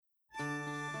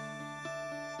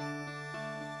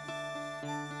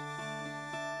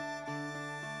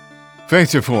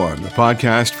Faith to Form, the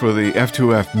podcast for the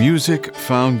F2F Music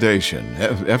Foundation.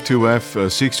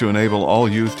 F2F seeks to enable all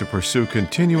youth to pursue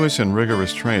continuous and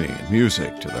rigorous training in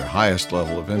music to their highest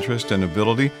level of interest and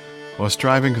ability while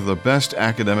striving for the best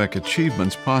academic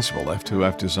achievements possible.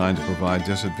 F2F designed to provide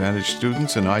disadvantaged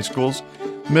students in high schools,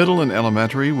 middle and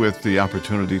elementary with the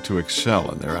opportunity to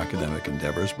excel in their academic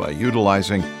endeavors by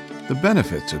utilizing the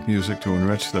benefits of music to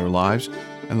enrich their lives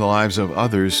and the lives of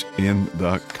others in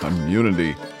the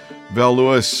community. Val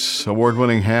Lewis,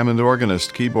 award-winning Hammond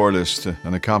organist, keyboardist,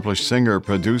 an accomplished singer,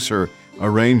 producer,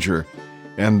 arranger,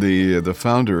 and the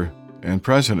founder and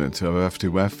president of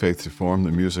F2F, Faith to Form,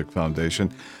 the Music Foundation.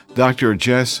 Dr.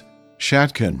 Jess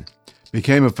Shatkin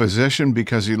became a physician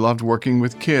because he loved working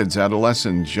with kids,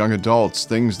 adolescents, young adults.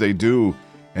 Things they do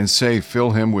and say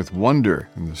fill him with wonder,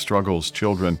 and the struggles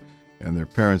children and their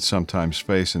parents sometimes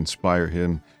face inspire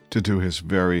him to do his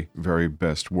very, very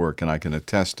best work, and I can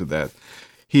attest to that.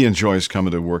 He enjoys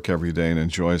coming to work every day and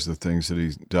enjoys the things that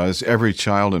he does. Every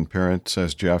child and parent,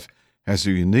 says Jeff, has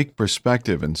a unique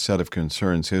perspective and set of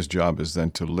concerns. His job is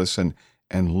then to listen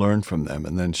and learn from them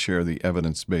and then share the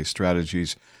evidence-based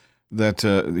strategies that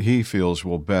he feels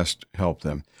will best help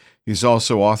them. He's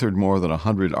also authored more than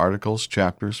 100 articles,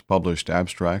 chapters, published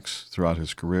abstracts throughout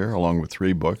his career, along with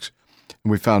 3 books.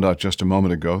 And we found out just a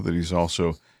moment ago that he's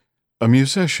also a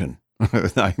musician.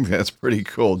 I think that's pretty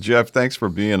cool. Jeff, thanks for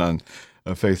being on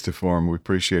Faith to Form. We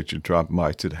appreciate you dropping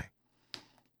by today.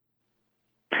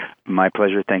 My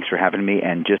pleasure. Thanks for having me.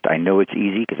 And just, I know it's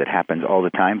easy because it happens all the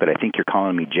time, but I think you're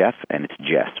calling me Jeff, and it's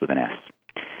Jess with an S.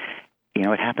 You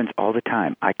know, it happens all the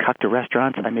time. I cut to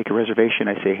restaurants, I make a reservation,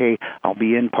 I say, hey, I'll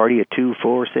be in, party at 2,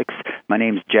 4, 6. My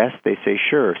name's Jess. They say,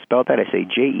 sure. Spell that. I say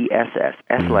Jess.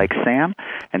 S like Sam.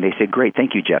 And they say, great,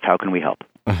 thank you, Jeff. How can we help?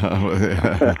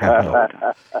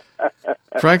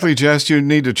 Frankly, Jess, you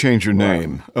need to change your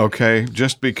name, okay?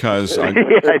 Just because I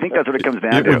think that's what it comes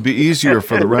down to. It would be easier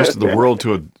for the rest of the world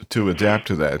to adapt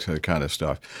to that kind of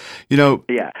stuff. You know,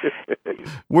 yeah.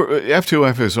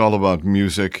 F2F is all about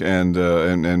music and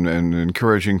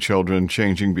encouraging children,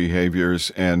 changing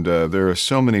behaviors, and there are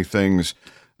so many things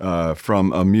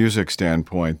from a music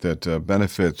standpoint that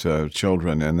benefit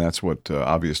children, and that's what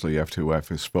obviously F2F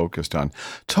is focused on.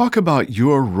 Talk about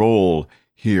your role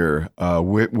here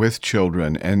with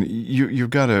children, and you've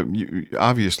got a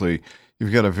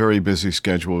very busy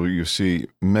schedule. You see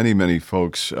many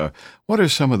folks. What are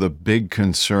some of the big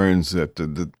concerns that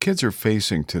the kids are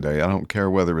facing today? I don't care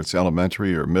whether it's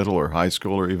elementary or middle or high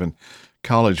school or even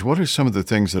college. What are some of the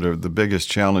things that are the biggest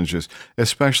challenges,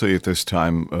 especially at this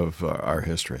time of our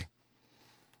history?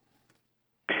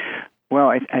 Well,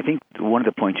 I think one of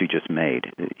the points you just made,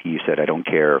 you said, I don't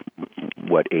care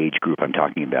what age group I'm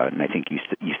talking about, and I think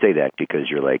you say that because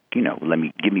you're like, you know,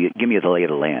 give me the lay of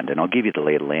the land, and I'll give you the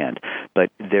lay of the land. But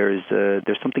there's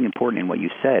something important in what you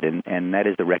said, and that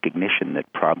is the recognition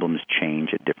that problems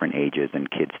change at different ages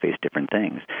and kids face different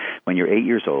things. When you're 8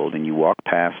 years old and you walk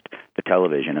past the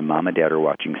television and mom and dad are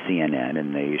watching CNN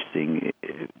and they're seeing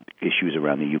issues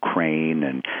around the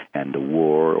Ukraine and the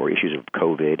war or issues of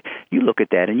COVID, you look at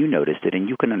that and you notice it and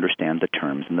you can understand the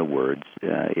terms and the words.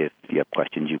 If you have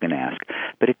questions, you can ask.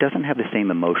 But it doesn't have the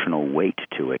same emotional weight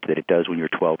to it that it does when you're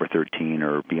 12 or 13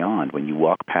 or beyond. When you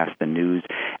walk past the news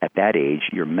at that age,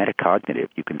 you're metacognitive.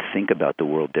 You can think about the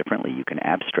world differently. You can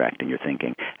abstract in your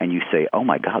thinking. And you say, oh,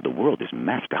 my God, the world is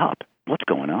messed up. What's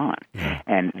going on? Yeah.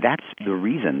 And that's the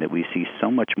reason that we see so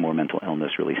much more mental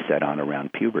illness really set on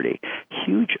around puberty.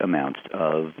 Huge amounts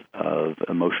of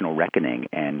emotional reckoning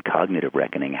and cognitive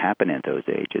reckoning happen at those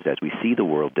ages as we see the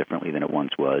world differently than it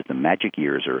once was. The magic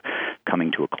years are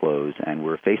coming to a close, and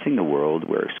we're facing the world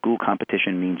where school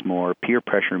competition means more, peer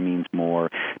pressure means more,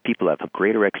 people have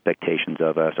greater expectations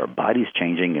of us, our body's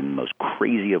changing in the most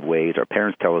crazy of ways. Our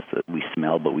parents tell us that we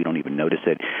smell, but we don't even notice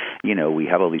it. You know, we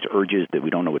have all these urges that we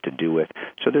don't know what to do with.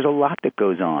 So there's a lot that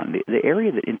goes on. The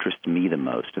area that interests me the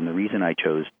most, and the reason I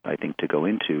chose, I think, to go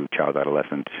into child,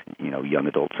 adolescent, young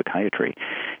adult psychiatry,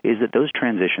 is that those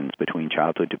transitions between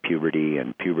childhood to puberty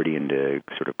and puberty into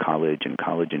sort of college and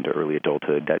college into early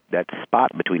adulthood, that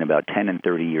spot between about 10 and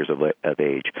 30 years of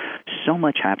age, so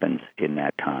much happens in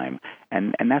that time.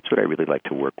 And that's what I really like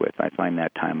to work with. I find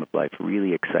that time of life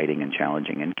really exciting and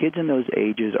challenging. And kids in those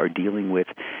ages are dealing with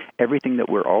everything that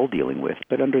we're all dealing with,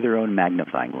 but under their own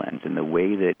magnifying lens in the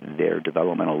way that their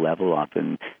developmental level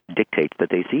often dictates that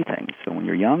they see things. So when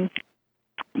you're young,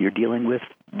 you're dealing with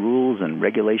rules and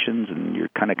regulations, and you're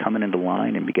kind of coming into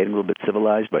line and getting a little bit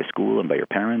civilized by school and by your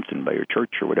parents and by your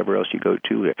church or whatever else you go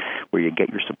to, where you get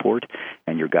your support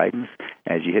and your guidance.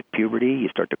 As you hit puberty, you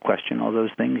start to question all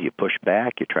those things. You push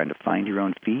back. You're trying to find your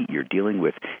own feet. You're dealing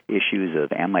with issues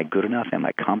of, am I good enough? Am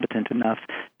I competent enough?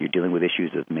 You're dealing with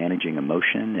issues of managing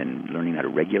emotion and learning how to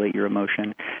regulate your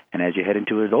emotion. And as you head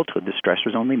into adulthood, the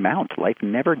stressors only mount. Life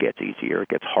never gets easier. It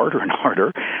gets harder and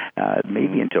harder,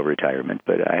 maybe until retirement,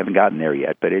 but I haven't gotten there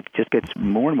yet. But it just gets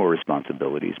more and more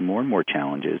responsibilities, more and more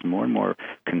challenges, more and more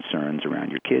concerns around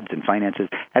your kids and finances.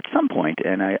 At some point,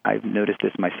 and I've noticed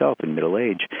this myself in middle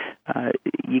age,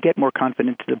 you get more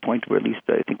confident to the point where, at least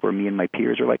I think, where me and my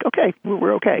peers are like, okay,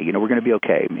 we're okay. We're going to be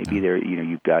okay. Maybe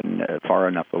you've gotten far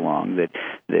enough along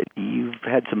that you've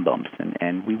had some bumps,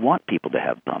 and we want people to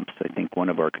have bumps. I think one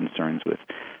of our concerns with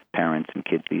parents and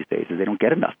kids these days is they don't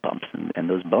get enough bumps, and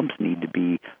those bumps need to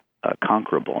be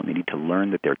conquerable, and they need to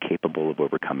learn that they're capable of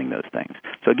overcoming those things.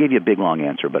 So I gave you a big, long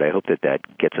answer, but I hope that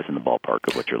gets us in the ballpark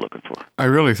of what you're looking for. I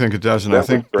really think it does, and I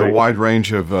think the wide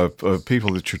range of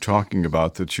people that you're talking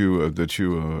about, that you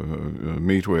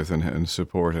meet with and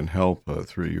support and help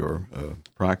through your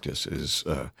practice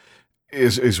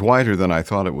is wider than I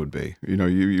thought it would be.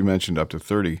 You mentioned up to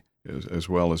 30 as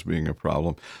well as being a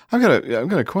problem. I've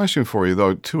got a question for you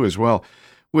though too as well.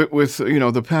 With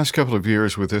the past couple of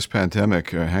years with this pandemic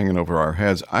hanging over our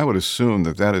heads, I would assume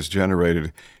that has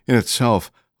generated in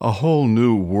itself a whole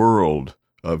new world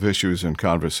of issues and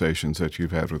conversations that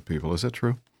you've had with people. Is that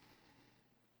true?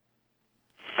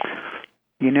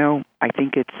 I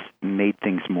think it's made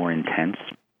things more intense,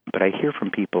 but I hear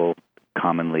from people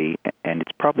commonly, and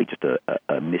it's probably just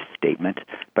a misstatement,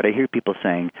 but I hear people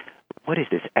saying, what is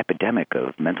this epidemic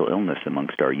of mental illness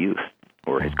amongst our youth?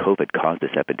 Or has COVID caused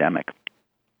this epidemic?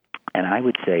 And I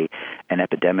would say an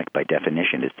epidemic, by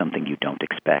definition, is something you don't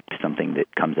expect, something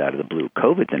that comes out of the blue.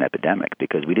 COVID's an epidemic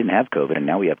because we didn't have COVID, and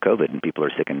now we have COVID, and people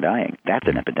are sick and dying. That's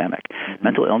an epidemic.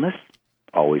 Mental illness,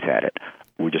 always had it.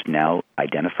 We're just now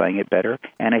identifying it better,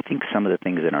 and I think some of the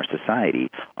things in our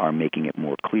society are making it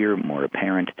more clear, more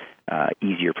apparent,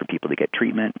 easier for people to get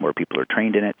treatment, more people are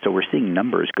trained in it, so we're seeing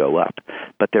numbers go up,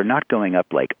 but they're not going up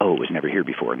like, oh, it was never here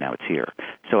before, now it's here.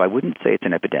 So I wouldn't say it's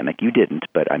an epidemic. You didn't,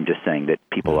 but I'm just saying that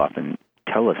people often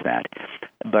tell us that.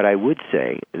 But I would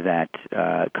say that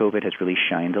COVID has really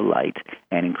shined a light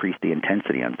and increased the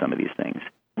intensity on some of these things.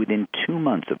 Within 2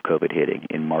 months of COVID hitting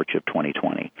in March of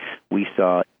 2020, we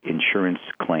saw insurance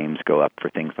claims go up for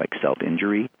things like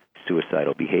self-injury,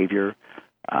 suicidal behavior,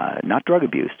 not drug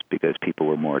abuse because people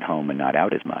were more at home and not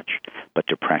out as much, but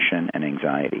depression and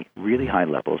anxiety, really high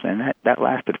levels. And that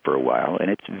lasted for a while,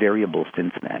 and it's variable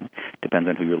since then. Depends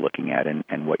on who you're looking at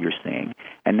and what you're seeing.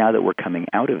 And now that we're coming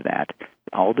out of that,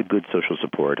 all the good social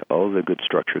support, all the good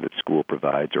structure that school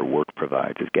provides or work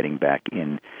provides is getting back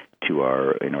in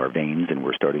our veins, and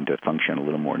we're starting to function a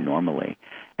little more normally.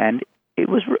 And it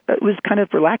was kind of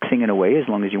relaxing in a way, as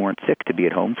long as you weren't sick, to be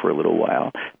at home for a little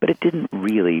while, but it didn't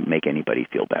really make anybody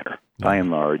feel better. By and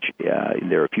large,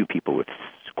 there are a few people with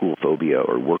school phobia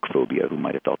or work phobia who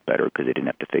might have felt better because they didn't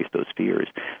have to face those fears,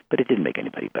 but it didn't make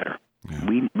anybody better.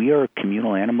 Yeah. We are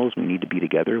communal animals. We need to be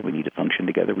together. We need to function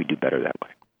together. We do better that way.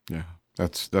 Yeah.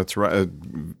 That's right.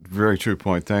 Very true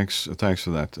point. Thanks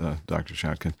for that, Dr.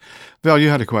 Chatkin. Val, you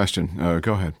had a question.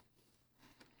 Go ahead.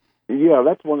 Yeah,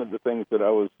 that's one of the things that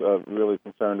I was really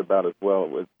concerned about as well.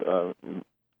 With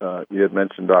you had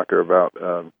mentioned, Doctor, about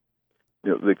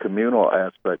the communal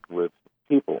aspect with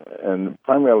people, and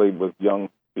primarily with young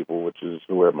people, which is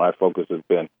where my focus has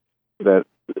been. That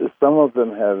some of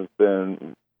them have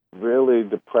been really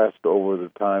depressed over the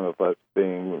time of us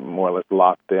being more or less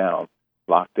locked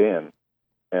in.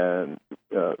 And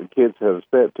the kids have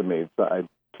said to me, I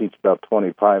teach about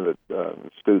 20 private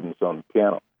students on the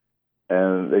piano,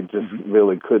 and they just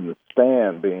really couldn't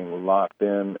stand being locked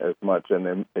in as much.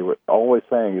 And they were always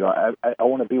saying, I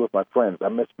want to be with my friends. I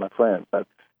miss my friends.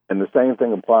 And the same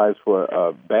thing applies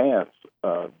for bands.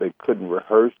 They couldn't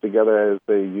rehearse together as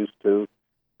they used to.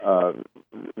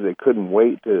 They couldn't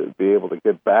wait to be able to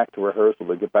get back to rehearsal,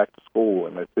 to get back to school.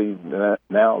 And I see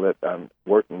now that I'm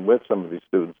working with some of these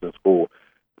students in school,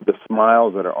 the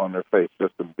smiles that are on their face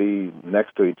just to be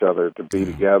next to each other, to be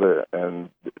together,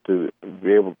 and to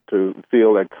be able to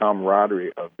feel that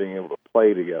camaraderie of being able to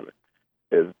play together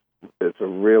it's a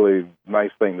really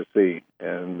nice thing to see.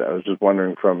 And I was just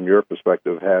wondering, from your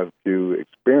perspective, have you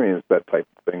experienced that type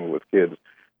of thing with kids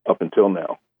up until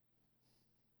now?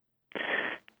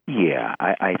 Yeah,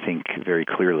 I think very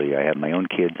clearly. I have my own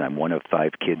kids. I'm one of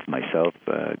 5 kids myself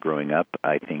growing up.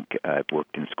 I think I've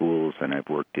worked in schools and I've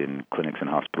worked in clinics and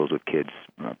hospitals with kids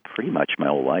pretty much my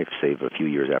whole life, save a few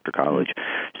years after college.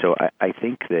 So I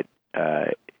think that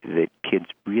that kids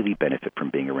really benefit from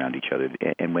being around each other.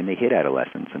 And when they hit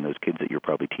adolescence, and those kids that you're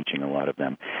probably teaching, a lot of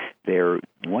them, they're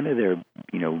one of their,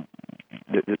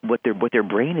 what their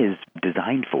brain is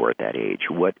designed for at that age,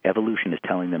 what evolution is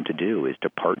telling them to do is to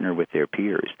partner with their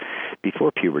peers.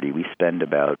 Before puberty, we spend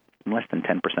about less than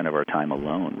 10% of our time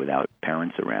alone without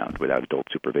parents around, without adult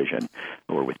supervision,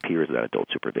 or with peers without adult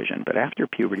supervision. But after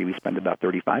puberty, we spend about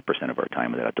 35% of our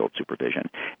time without adult supervision.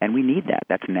 And we need that.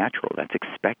 That's natural. That's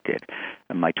expected.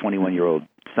 And my 21-year-old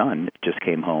son just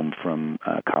came home from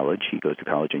college. He goes to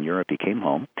college in Europe. He came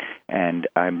home, and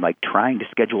I'm like trying to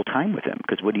schedule time with him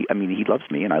because he loves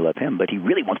me and I love him, but he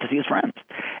really wants to see his friends.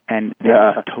 And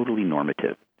that's totally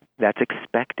normative. That's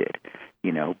expected,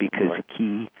 because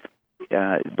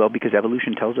because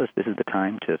evolution tells us this is the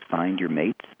time to find your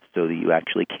mates so that you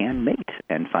actually can mate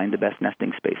and find the best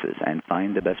nesting spaces and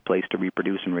find the best place to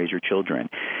reproduce and raise your children.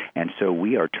 And so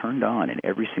we are turned on in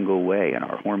every single way, and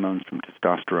our hormones from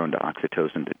testosterone to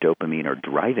oxytocin to dopamine are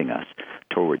driving us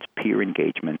towards peer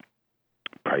engagement,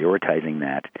 prioritizing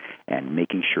that, and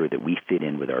making sure that we fit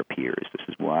in with our peers. This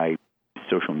is why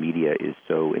social media is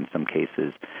so, in some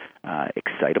cases,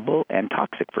 excitable and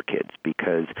toxic for kids,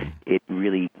 because it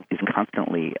really is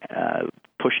constantly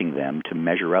pushing them to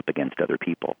measure up against other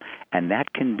people. And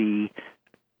that can be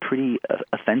pretty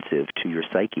offensive to your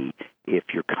psyche if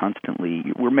you're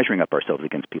we're measuring up ourselves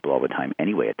against people all the time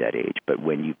anyway at that age, but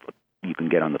when you can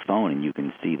get on the phone and you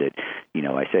can see that,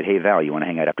 I said, hey, Val, you want to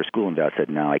hang out after school? And Val said,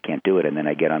 no, I can't do it. And then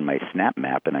I get on my Snap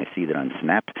map and I see that on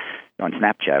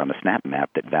Snapchat, on the Snap map,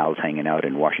 that Val's hanging out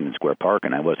in Washington Square Park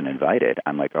and I wasn't invited.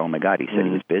 I'm like, oh my God, he said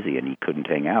he was busy and he couldn't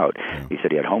hang out. Yeah. He said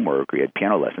he had homework, or he had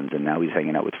piano lessons, and now he's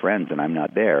hanging out with friends and I'm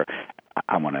not there.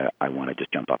 I want to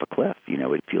just jump off a cliff.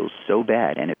 It feels so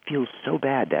bad, and it feels so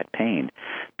bad, that pain,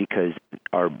 because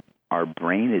our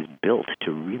brain is built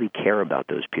to really care about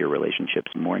those peer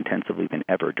relationships more intensively than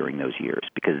ever during those years,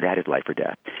 because that is life or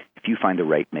death. If you find the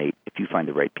right mate, if you find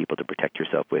the right people to protect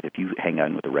yourself with, if you hang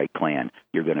out with the right clan,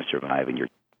 you're going to survive, and your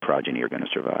progeny are going to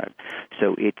survive.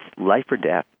 So it's life or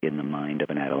death in the mind of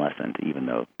an adolescent, even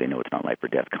though they know it's not life or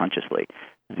death consciously.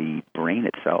 The brain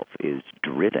itself is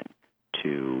driven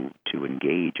to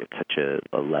engage at such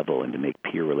a level and to make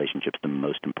peer relationships the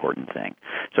most important thing.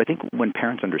 So I think when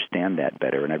parents understand that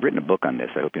better, and I've written a book on this,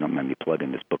 I hope you don't mind me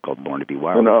plugging this book called Born to be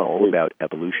Wild. It's all about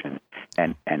evolution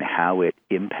and how it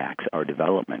impacts our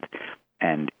development.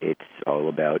 And it's all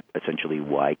about essentially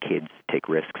why kids take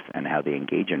risks and how they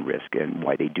engage in risk and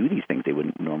why they do these things they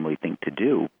wouldn't normally think to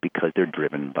do, because they're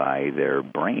driven by their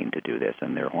brain to do this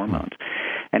and their hormones.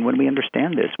 And when we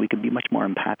understand this, we can be much more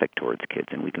empathic towards kids,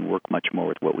 and we can work much more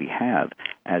with what we have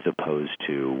as opposed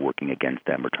to working against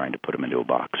them or trying to put them into a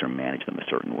box or manage them a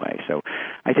certain way. So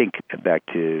I think, back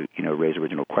to Ray's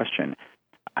original question,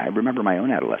 I remember my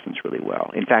own adolescence really well.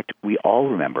 In fact, we all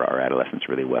remember our adolescence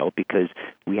really well because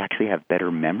we actually have better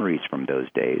memories from those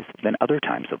days than other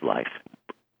times of life,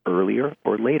 earlier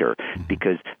or later,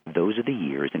 because those are the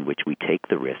years in which we take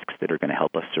the risks that are going to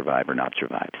help us survive or not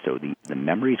survive. So the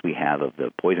memories we have of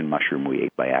the poison mushroom we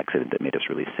ate by accident that made us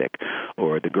really sick,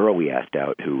 or the girl we asked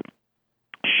out who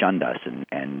shunned us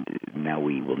and now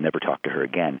we will never talk to her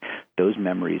again, those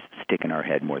memories stick in our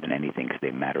head more than anything because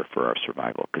they matter for our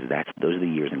survival, because those are the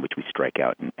years in which we strike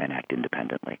out and act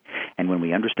independently. And when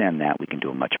we understand that, we can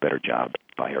do a much better job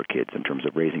by our kids in terms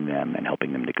of raising them and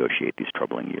helping them negotiate these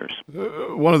troubling years.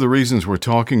 One of the reasons we're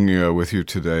talking with you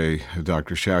today,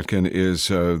 Dr. Shatkin, is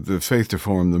the Faith to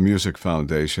Form the Music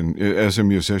Foundation. As a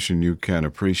musician, you can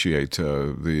appreciate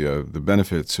the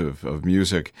benefits of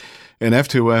music. And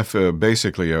F2F,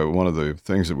 basically, one of the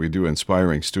things that we do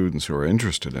inspiring students who are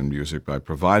interested in music by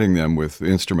providing them with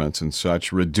instruments and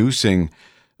such, reducing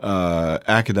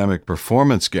academic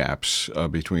performance gaps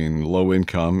between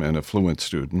low-income and affluent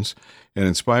students, and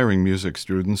inspiring music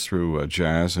students through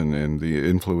jazz and the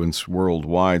influence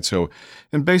worldwide. So,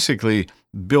 and basically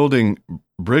building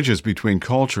bridges between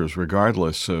cultures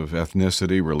regardless of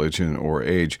ethnicity, religion, or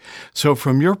age. So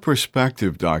from your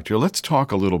perspective, Doctor, let's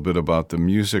talk a little bit about the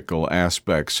musical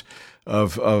aspects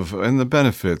of and the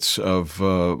benefits of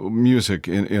music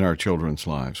in our children's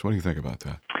lives. What do you think about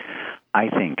that? I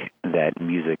think that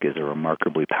music is a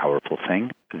remarkably powerful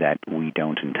thing that we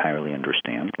don't entirely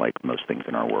understand, like most things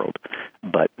in our world,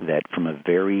 but that from a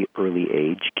very early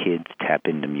age, kids tap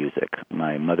into music.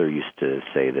 My mother used to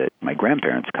say that my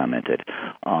grandparents commented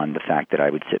on the fact that I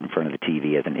would sit in front of the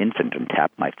TV as an infant and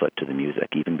tap my foot to the music,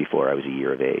 even before I was a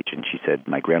year of age. And she said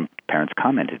my grandparents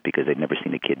commented because they'd never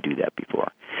seen a kid do that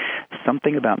before.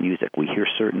 Something about music, we hear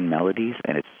certain melodies,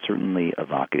 and it's certainly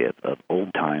evocative of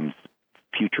old times,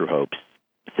 future hopes,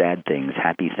 sad things,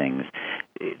 happy things.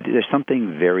 There's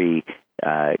something very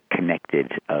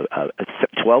connected.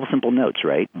 12 simple notes,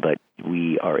 right? But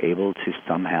we are able to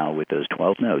somehow, with those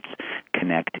 12 notes,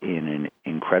 connect in an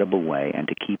incredible way, and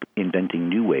to keep inventing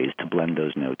new ways to blend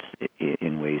those notes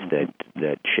in ways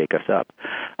that shake us up.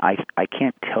 I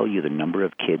can't tell you the number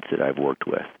of kids that I've worked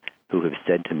with who have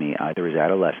said to me, either as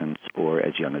adolescents or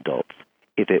as young adults,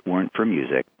 if it weren't for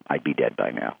music, I'd be dead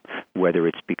by now. Whether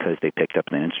it's because they picked up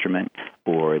an instrument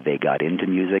or they got into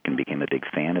music and became a big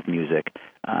fan of music.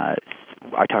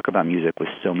 I talk about music with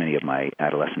so many of my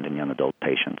adolescent and young adult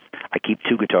patients. I keep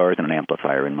 2 guitars and an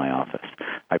amplifier in my office.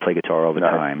 I play guitar all the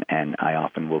time, and I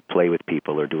often will play with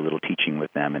people or do a little teaching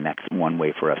with them, and that's one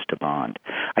way for us to bond.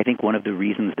 I think one of the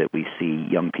reasons that we see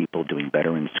young people doing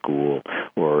better in school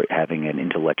or having an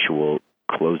intellectual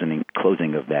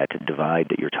closing of that divide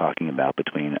that you're talking about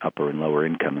between upper and lower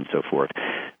income and so forth,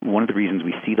 one of the reasons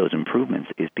we see those improvements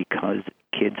is because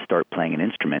kids start playing an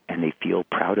instrument and they feel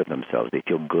proud of themselves. They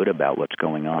feel good about what's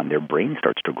going on. Their brain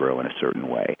starts to grow in a certain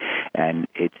way, and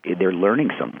they're learning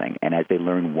something. And as they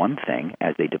learn one thing,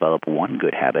 as they develop one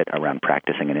good habit around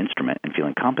practicing an instrument and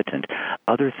feeling competent,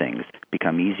 other things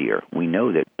become easier. We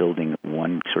know that building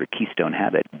one sort of keystone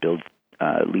habit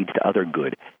leads to other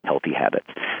good, healthy habits.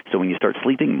 So when you start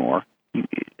sleeping more,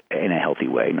 in a healthy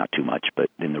way, not too much, but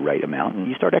in the right amount,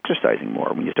 you start exercising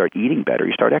more. When you start eating better,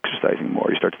 you start exercising more.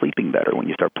 You start sleeping better. When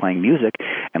you start playing music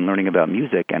and learning about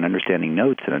music and understanding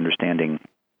notes and understanding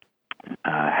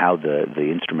how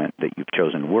the instrument that you've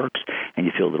chosen works, and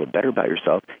you feel a little better about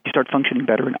yourself, you start functioning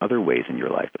better in other ways in your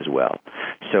life as well.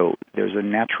 So there's a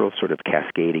natural sort of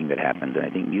cascading that happens, and I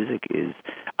think music is,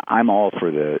 I'm all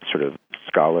for the sort of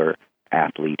scholar,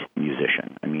 athlete,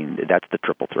 musician. I mean, that's the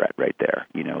triple threat right there.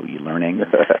 You know, you're learning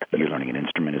an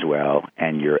instrument as well,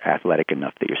 and you're athletic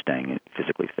enough that you're staying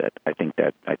physically fit. I think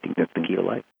that's the key to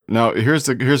life. Now, here's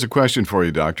a question for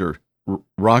you, Doctor.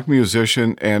 Rock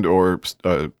musician and or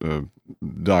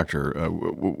doctor,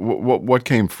 what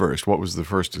came first? What was the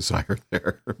first desire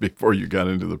there before you got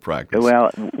into the practice?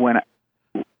 Well, when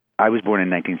I was born in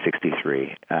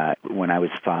 1963, when I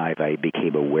was 5, I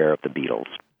became aware of the Beatles.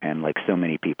 And like so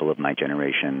many people of my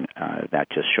generation,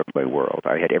 that just shook my world.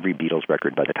 I had every Beatles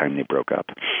record by the time they broke up.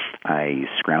 I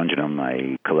scrounged them,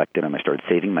 I collected them, I started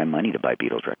saving my money to buy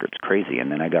Beatles records. Crazy.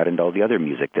 And then I got into all the other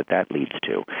music that leads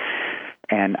to.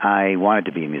 And I wanted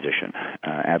to be a musician,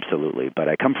 absolutely. But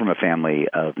I come from a family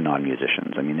of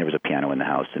non-musicians. I mean, there was a piano in the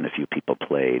house and a few people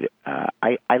played.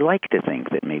 I like to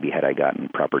think that maybe had I gotten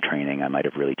proper training, I might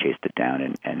have really chased it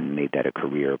down and made that a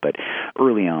career. But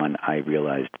early on, I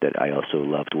realized that I also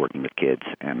loved working with kids,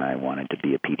 and I wanted to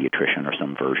be a pediatrician or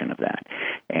some version of that.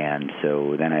 And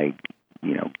so then I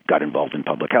got involved in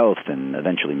public health and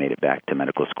eventually made it back to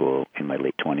medical school in my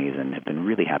late 20s and have been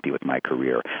really happy with my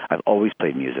career. I've always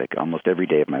played music. Almost every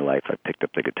day of my life I've picked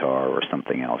up the guitar or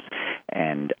something else.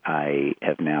 And I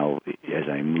have now, as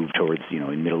I move towards,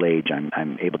 in middle age,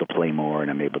 I'm able to play more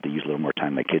and I'm able to use a little more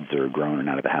time. My kids are grown and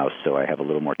out of the house, so I have a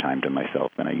little more time to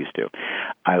myself than I used to.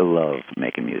 I love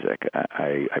making music.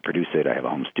 I produce it. I have a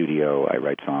home studio. I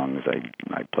write songs.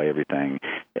 I play everything.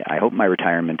 I hope my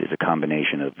retirement is a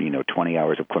combination of, 20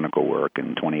 hours of clinical work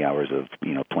and 20 hours of,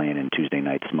 playing in Tuesday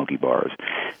night smoky bars.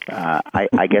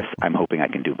 I guess I'm hoping I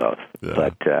can do both. Yeah.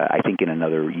 But I think in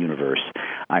another universe,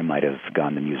 I might have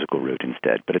gone the musical route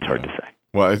instead, but it's hard to say.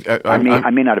 Well, I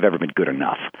may not have ever been good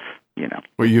enough,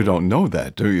 Well, you don't know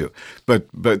that, do you? But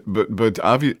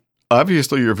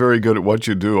obviously, you're very good at what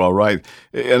you do, all right.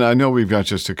 And I know we've got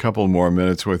just a couple more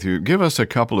minutes with you. Give us a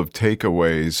couple of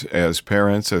takeaways as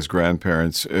parents, as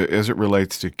grandparents, as it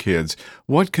relates to kids.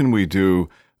 What can we do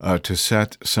to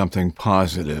set something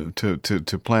positive,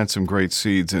 to plant some great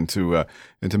seeds, and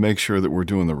to make sure that we're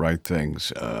doing the right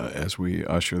things as we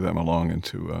usher them along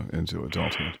into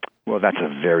adulthood? Well, that's a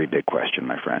very big question,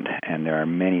 my friend, and there are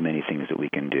many, many things that we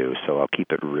can do, so I'll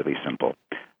keep it really simple.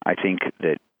 I think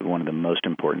that one of the most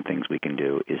important things we can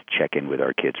do is check in with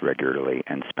our kids regularly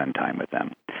and spend time with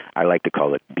them. I like to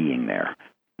call it being there,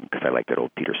 because I like that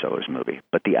old Peter Sellers movie.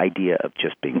 But the idea of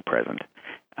just being present,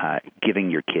 giving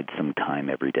your kids some time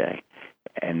every day.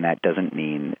 And that doesn't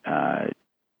mean,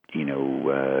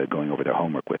 going over their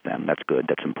homework with them. That's good,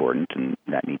 that's important, and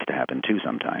that needs to happen too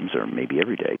sometimes, or maybe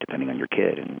every day, depending on your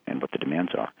kid and what the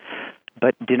demands are.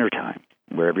 But dinner time,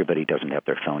 where everybody doesn't have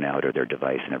their phone out or their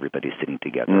device and everybody's sitting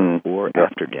together, or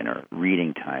after dinner,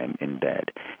 reading time in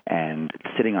bed, and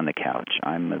sitting on the couch.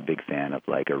 I'm a big fan of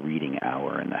like a reading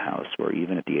hour in the house, where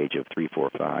even at the age of 3, 4,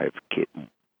 5,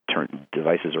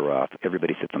 devices are off.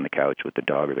 Everybody sits on the couch with the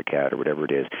dog or the cat or whatever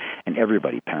it is, and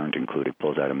everybody, parent included,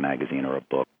 pulls out a magazine or a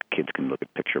book, kids can look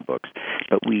at picture books.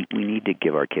 But we need to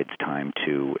give our kids time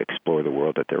to explore the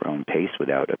world at their own pace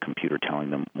without a computer telling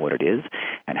them what it is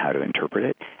and how to interpret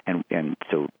it. And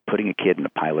so putting a kid in a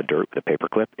pile of dirt with a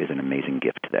paperclip is an amazing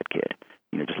gift to that kid.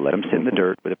 Just let them sit in the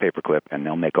dirt with a paperclip, and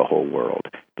they'll make a whole world.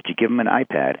 But you give them an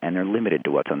iPad, and they're limited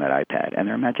to what's on that iPad, and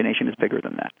their imagination is bigger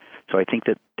than that. So I think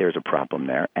that there's a problem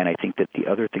there, and I think that the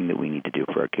other thing that we need to do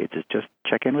for our kids is just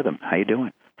check in with them. How you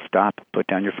doing? Stop, put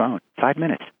down your phone. 5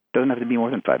 minutes. Doesn't have to be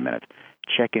more than 5 minutes.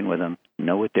 Check in with them,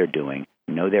 know what they're doing,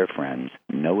 know their friends,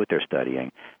 know what they're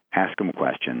studying, ask them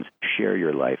questions, share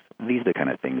your life. These are the kind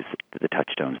of things, the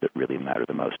touchstones that really matter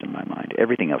the most in my mind.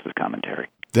 Everything else is commentary.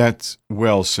 That's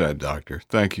well said, Doctor.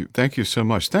 Thank you. Thank you so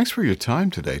much. Thanks for your time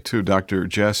today, too, Dr.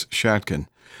 Jess Shatkin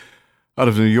out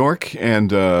of New York.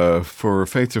 And for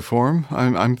Faith to Form,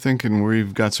 I'm thinking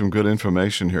we've got some good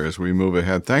information here as we move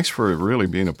ahead. Thanks for really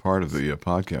being a part of the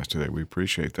podcast today. We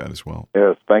appreciate that as well.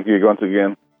 Yes, thank you once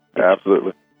again.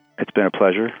 Absolutely. It's been a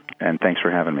pleasure, and thanks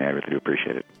for having me. I really do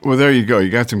appreciate it. Well, there you go.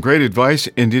 You got some great advice,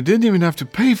 and you didn't even have to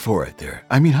pay for it there.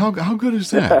 I mean, how good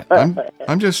is that?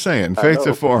 I'm just saying, Faith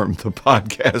to Form, the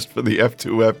podcast for the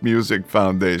F2F Music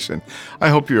Foundation. I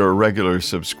hope you're a regular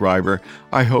subscriber.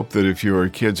 I hope that if your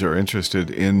kids are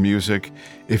interested in music,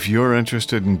 if you're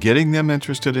interested in getting them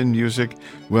interested in music,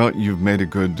 well, you've made a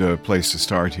good place to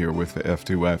start here with the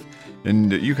F2F.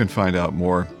 And you can find out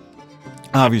more,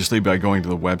 obviously, by going to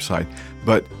the website.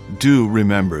 But do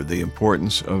remember the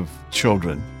importance of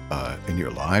children in your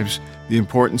lives, the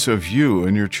importance of you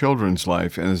in your children's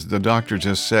life. And as the doctor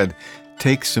just said,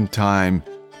 take some time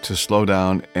to slow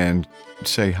down and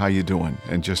say how you doing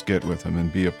and just get with them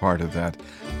and be a part of that.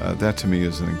 That to me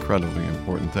is an incredibly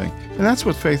important thing. And that's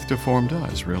what Faith to Form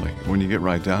does, really. When you get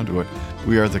right down to it,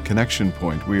 we are the connection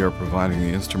point. We are providing the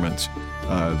instruments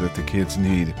that the kids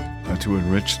need to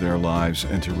enrich their lives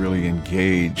and to really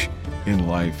engage in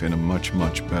life in a much,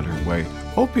 much better way.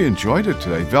 Hope you enjoyed it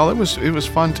today. Val, it was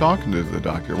fun talking to the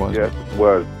doctor, wasn't it? Yes, it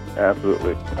was.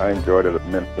 Absolutely. I enjoyed it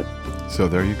immensely. So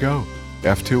there you go.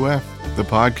 F2F, the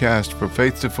podcast for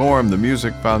Faith to Form, the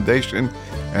Music Foundation.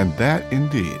 And that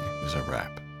indeed is a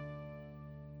wrap.